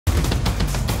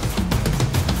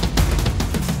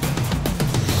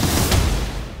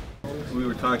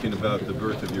talking about the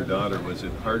birth of your daughter. Was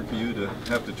it hard for you to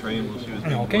have to train while she was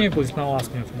being No, can you please now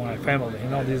ask me for my family? You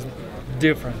know, this is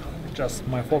different. Just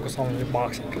my focus on the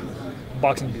boxing.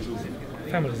 Boxing business.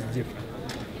 Family is different.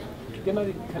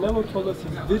 Gennady, Canelo told us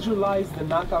he's visualized the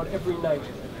knockout every night.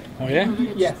 Oh yeah?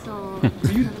 Yes.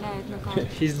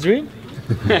 His dream?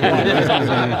 Do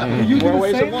you do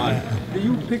the same? Do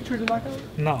you picture the knockout?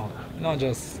 No,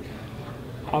 just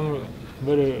I'm a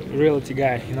very reality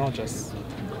guy, you know, just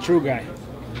true guy.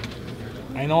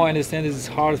 I understand this is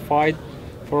a hard fight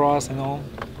for us, you know.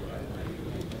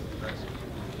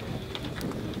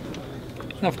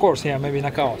 And of course, yeah, maybe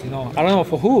knockout, you know. I don't know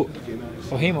for who,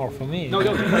 for him or for me. No,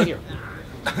 right here.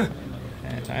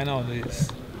 And I know this.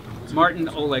 Martin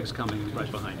Oleg's coming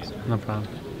right behind you. No problem.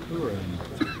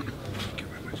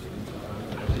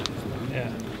 Yeah.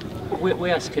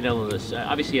 We asked Canelo this.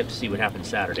 Obviously, you have to see what happened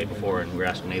Saturday before, and we're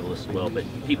asking Abel this as well. But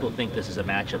people think this is a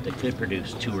matchup that could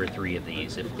produce 2 or 3 of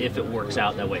these if it works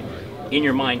out that way. In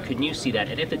your mind, couldn't you see that?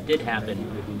 And if it did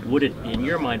happen, would it, in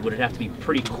your mind, would it have to be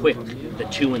pretty quick, the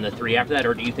 2 and the 3 after that,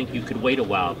 or do you think you could wait a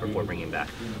while before bringing him back,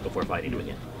 before fighting him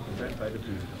again?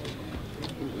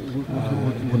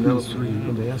 When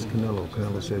they asked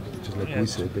Canelo said, just like we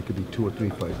said, there could be 2 or 3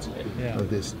 fights of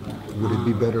this. Would it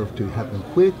be better to happen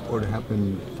quick or to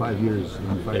happen 5 years,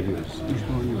 in 5 years?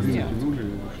 Yeah.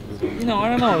 You know, I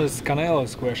don't know, it's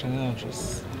Canelo's question, you know,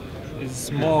 just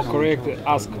it's more correct to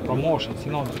ask promotions,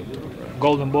 you know,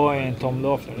 Golden Boy and Tom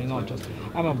Loeffler, you know, just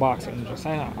I'm a boxer, and just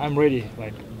I'm ready.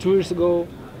 Like 2 years ago,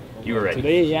 you were ready.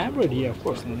 Today, yeah, I'm ready. Yeah, of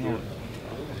course. You know,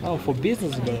 no, for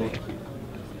business, but like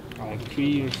 3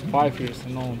 years, 5 years,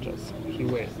 you know, just he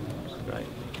wait. Right.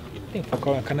 I think for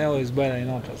Canelo is better, you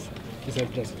know, just he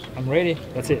said, just I'm ready.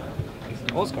 That's it.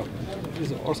 It's Oscar.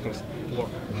 This is Oscar's work.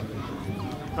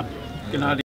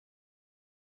 Gennady.